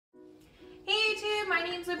my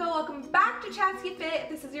name's Luba. Welcome back to ChabskyFit. If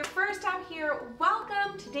this is your first time here,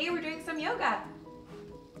 welcome. Today we're doing some yoga.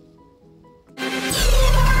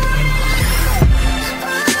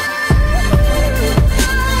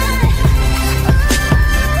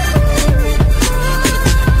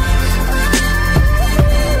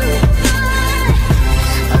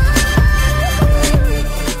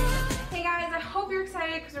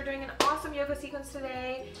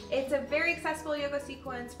 Today. It's a very accessible yoga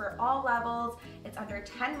sequence for all levels. It's under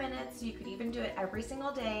 10 minutes, so you could even do it every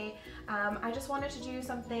single day. I just wanted to do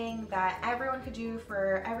something that everyone could do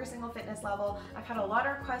for every single fitness level. I've had a lot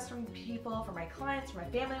of requests from people, from my clients, from my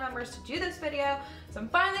family members to do this video, so I'm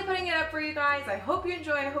finally putting it up for you guys. I hope you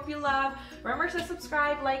enjoy, I hope you love. Remember to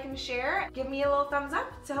subscribe, like, and share. Give me a little thumbs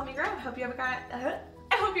up to help me grow. I hope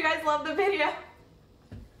you guys love the video.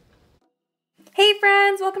 Hey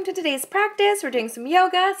friends, welcome to today's practice. We're doing some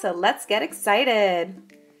yoga, so let's get excited.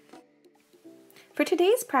 For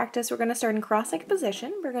today's practice, we're going to start in cross-legged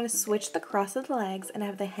position. We're going to switch the cross of the legs and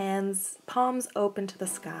have the hands, palms open to the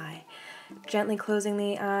sky. Gently closing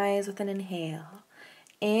the eyes with an inhale.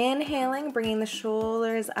 Inhaling, bringing the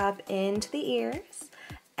shoulders up into the ears.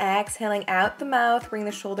 Exhaling out the mouth, bring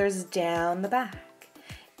the shoulders down the back.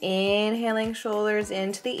 Inhaling, shoulders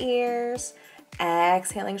into the ears.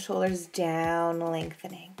 Exhaling, shoulders down,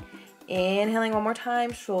 lengthening. Inhaling one more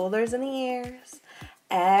time, shoulders in the ears.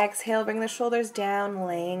 Exhale, bring the shoulders down,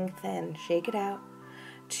 lengthen, shake it out.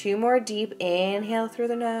 Two more deep, inhale through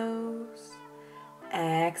the nose.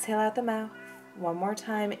 Exhale out the mouth. One more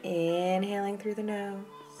time, inhaling through the nose.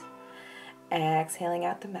 Exhaling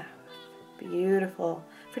out the mouth. Beautiful.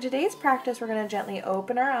 For today's practice, we're going to gently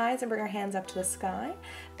open our eyes and bring our hands up to the sky,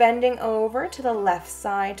 bending over to the left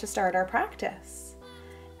side to start our practice.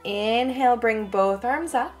 Inhale, bring both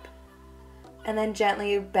arms up, and then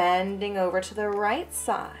gently bending over to the right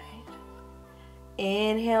side.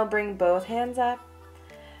 Inhale, bring both hands up,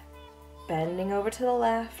 bending over to the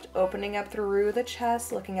left, opening up through the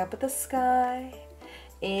chest, looking up at the sky.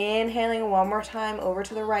 Inhaling one more time over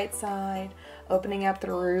to the right side, opening up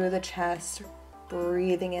through the chest,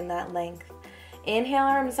 breathing in that length. Inhale,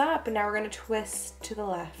 arms up, and now we're going to twist to the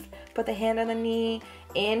left. Put the hand on the knee.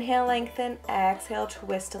 Inhale, lengthen. Exhale,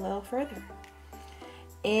 twist a little further.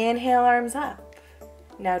 Inhale, arms up.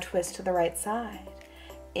 Now twist to the right side.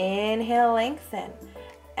 Inhale, lengthen.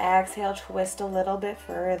 Exhale, twist a little bit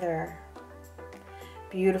further.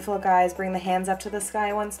 Beautiful, guys. Bring the hands up to the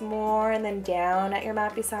sky once more, and then down at your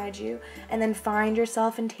mat beside you, and then find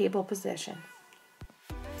yourself in table position.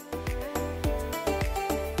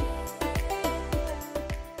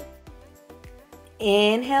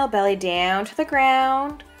 Inhale, belly down to the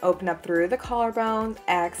ground. Open up through the collarbones.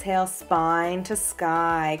 Exhale, spine to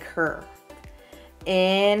sky, curve.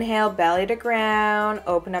 Inhale, belly to ground.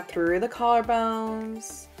 Open up through the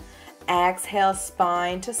collarbones. Exhale,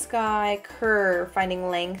 spine to sky, curve, finding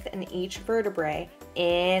length in each vertebrae.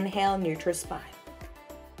 Inhale, neutral spine.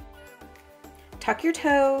 Tuck your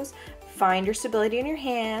toes, find your stability in your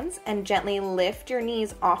hands, and gently lift your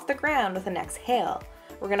knees off the ground with an exhale.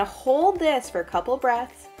 We're going to hold this for a couple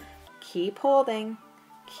breaths. Keep holding,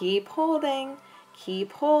 keep holding,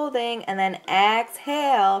 keep holding, and then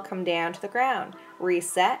exhale, come down to the ground.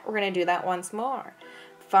 Reset. We're going to do that once more.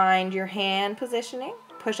 Find your hand positioning.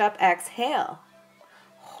 Push up, exhale.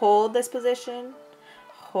 Hold this position.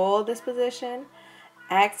 Hold this position.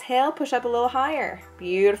 Exhale, push up a little higher.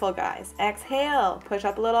 Beautiful, guys. Exhale, push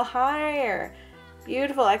up a little higher.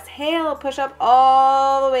 Beautiful. Exhale, push up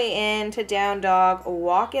all the way into down dog.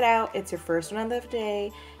 Walk it out. It's your first one of the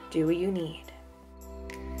day. Do what you need.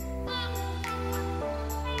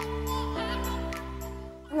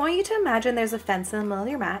 I want you to imagine there's a fence in the middle of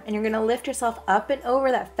your mat, and you're going to lift yourself up and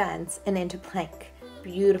over that fence and into plank.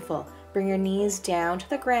 Beautiful. Bring your knees down to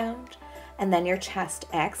the ground, and then your chest.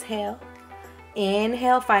 Exhale.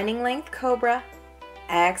 Inhale, finding length, cobra.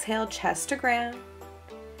 Exhale, chest to ground.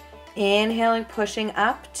 Inhaling, pushing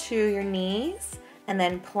up to your knees, and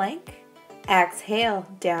then plank. Exhale,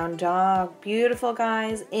 down dog. Beautiful,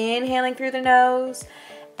 guys. Inhaling through the nose,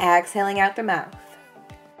 exhaling out the mouth.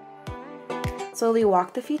 Slowly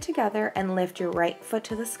walk the feet together and lift your right foot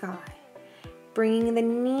to the sky. Bringing the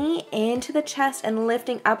knee into the chest and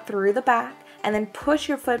lifting up through the back, and then push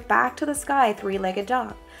your foot back to the sky, three-legged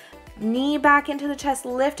dog. Knee back into the chest,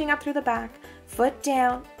 lifting up through the back, foot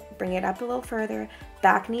down, bring it up a little further,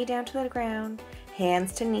 back knee down to the ground,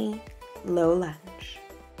 hands to knee, low lunge.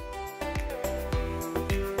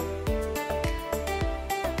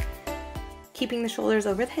 Keeping the shoulders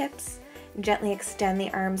over the hips, gently extend the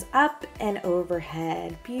arms up and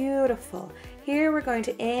overhead. Beautiful. Here we're going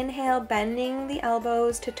to inhale, bending the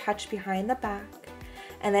elbows to touch behind the back.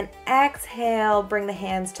 And then exhale, bring the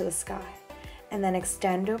hands to the sky. And then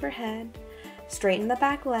extend overhead, straighten the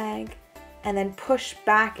back leg, and then push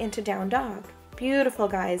back into down dog. Beautiful,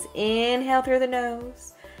 guys. Inhale through the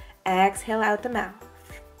nose, exhale out the mouth.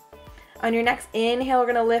 On your next inhale, we're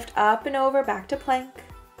gonna lift up and over, back to plank.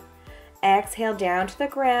 Exhale down to the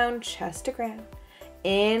ground, chest to ground.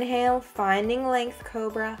 Inhale, finding length,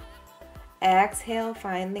 cobra. Exhale,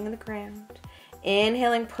 finding the ground.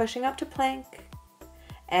 Inhaling, pushing up to plank.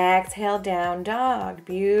 Exhale, down dog.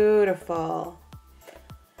 Beautiful.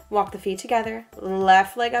 Walk the feet together.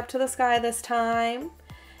 Left leg up to the sky this time.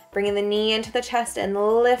 Bringing the knee into the chest and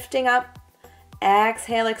lifting up.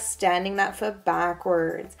 Exhale, extending that foot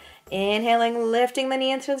backwards. Inhaling, lifting the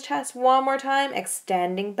knee into the chest. One more time,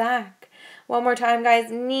 extending back. One more time,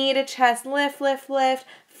 guys. Knee to chest, lift, lift, lift.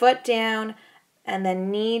 Foot down, and then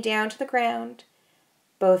knee down to the ground.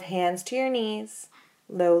 Both hands to your knees.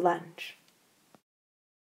 Low lunge.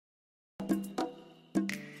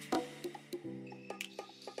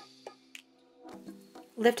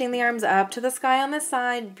 Lifting the arms up to the sky on this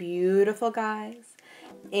side. Beautiful, guys.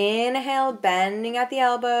 Inhale, bending at the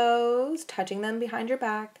elbows, touching them behind your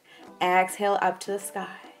back. Exhale, up to the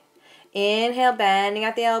sky. Inhale, bending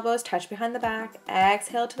at the elbows, touch behind the back.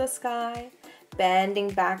 Exhale to the sky,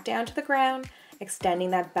 bending back down to the ground,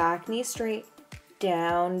 extending that back knee straight.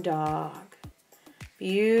 Down dog.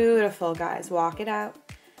 Beautiful, guys. Walk it out.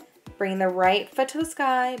 Bring the right foot to the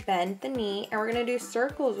sky, bend the knee, and we're going to do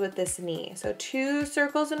circles with this knee. So 2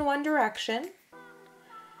 circles in one direction,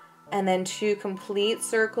 and then 2 complete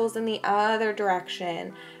circles in the other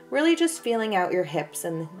direction. Really just feeling out your hips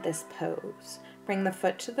in this pose. Bring the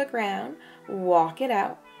foot to the ground, walk it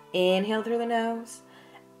out. Inhale through the nose,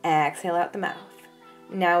 exhale out the mouth.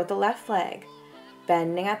 Now with the left leg,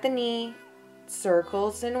 bending at the knee,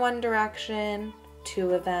 circles in one direction,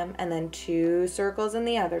 2 of them, and then 2 circles in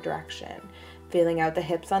the other direction, feeling out the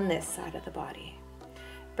hips on this side of the body.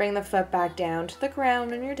 Bring the foot back down to the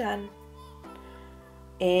ground when you're done.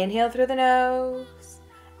 Inhale through the nose,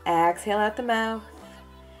 exhale out the mouth.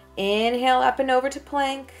 Inhale up and over to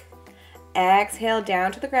plank. Exhale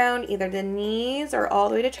down to the ground, either the knees or all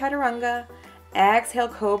the way to chaturanga. Exhale,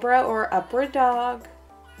 cobra or upward dog.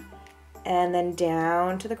 And then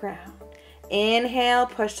down to the ground. Inhale,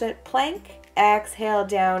 push it, plank. Exhale,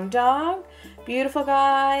 down dog. Beautiful,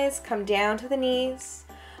 guys. Come down to the knees.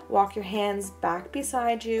 Walk your hands back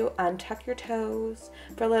beside you. Untuck your toes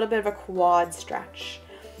for a little bit of a quad stretch.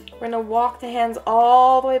 We're going to walk the hands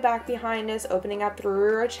all the way back behind us, opening up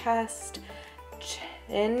through our chest,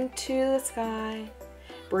 into the sky.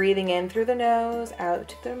 Breathing in through the nose, out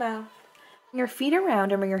to the mouth. Bring your feet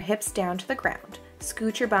around and bring your hips down to the ground.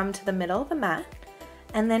 Scoot your bum to the middle of the mat,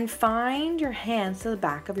 and then find your hands to the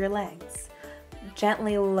back of your legs.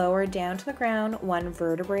 Gently lower down to the ground, 1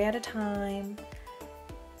 vertebrae at a time,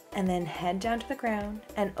 and then head down to the ground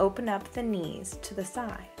and open up the knees to the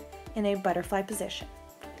side in a butterfly position.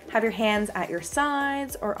 Have your hands at your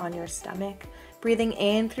sides or on your stomach, breathing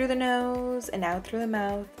in through the nose and out through the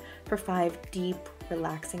mouth for 5 deep,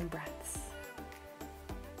 relaxing breaths.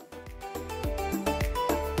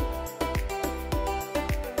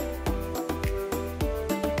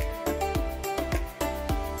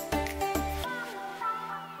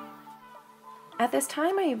 At this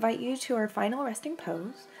time, I invite you to our final resting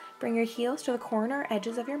pose. Bring your heels to the corner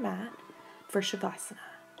edges of your mat for Shavasana.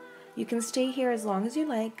 You can stay here as long as you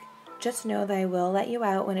like. Just know that I will let you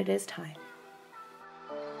out when it is time.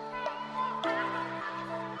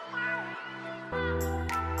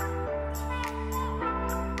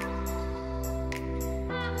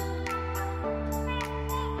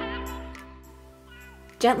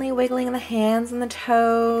 Gently wiggling the hands and the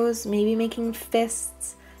toes, maybe making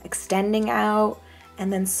fists, extending out,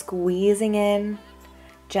 and then squeezing in.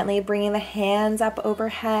 Gently bringing the hands up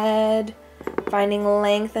overhead, finding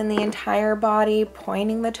length in the entire body,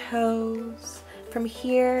 pointing the toes. From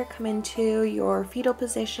here, come into your fetal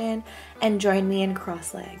position and join me in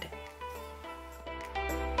cross-legged.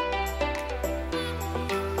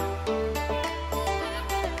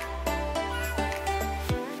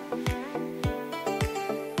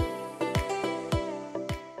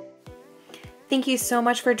 Thank you so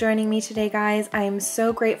much for joining me today, guys. I am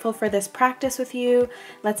so grateful for this practice with you.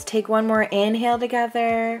 Let's take one more inhale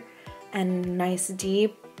together and nice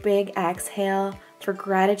deep big exhale for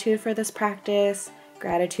gratitude for this practice,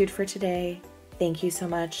 gratitude for today. Thank you so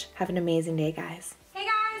much. Have an amazing day, guys. Hey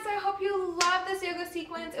guys, I hope you love this yoga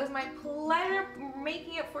sequence. It was my pleasure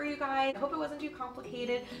making it for you guys. I hope it wasn't too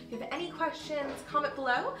complicated. If you have any questions, comment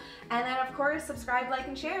below. And then of course, subscribe, like,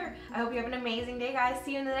 and share. I hope you have an amazing day, guys.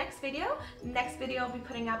 See you in the next video. The next video I'll be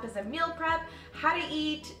putting up is a meal prep, how to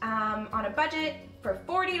eat on a budget for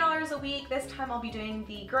 $40 a week. This time I'll be doing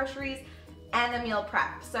the groceries and the meal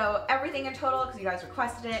prep. So everything in total, because you guys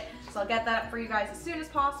requested it. So I'll get that up for you guys as soon as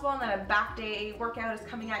possible, and then a back day workout is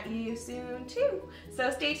coming at you soon too.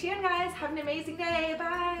 So stay tuned, guys. Have an amazing day.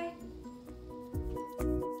 Bye.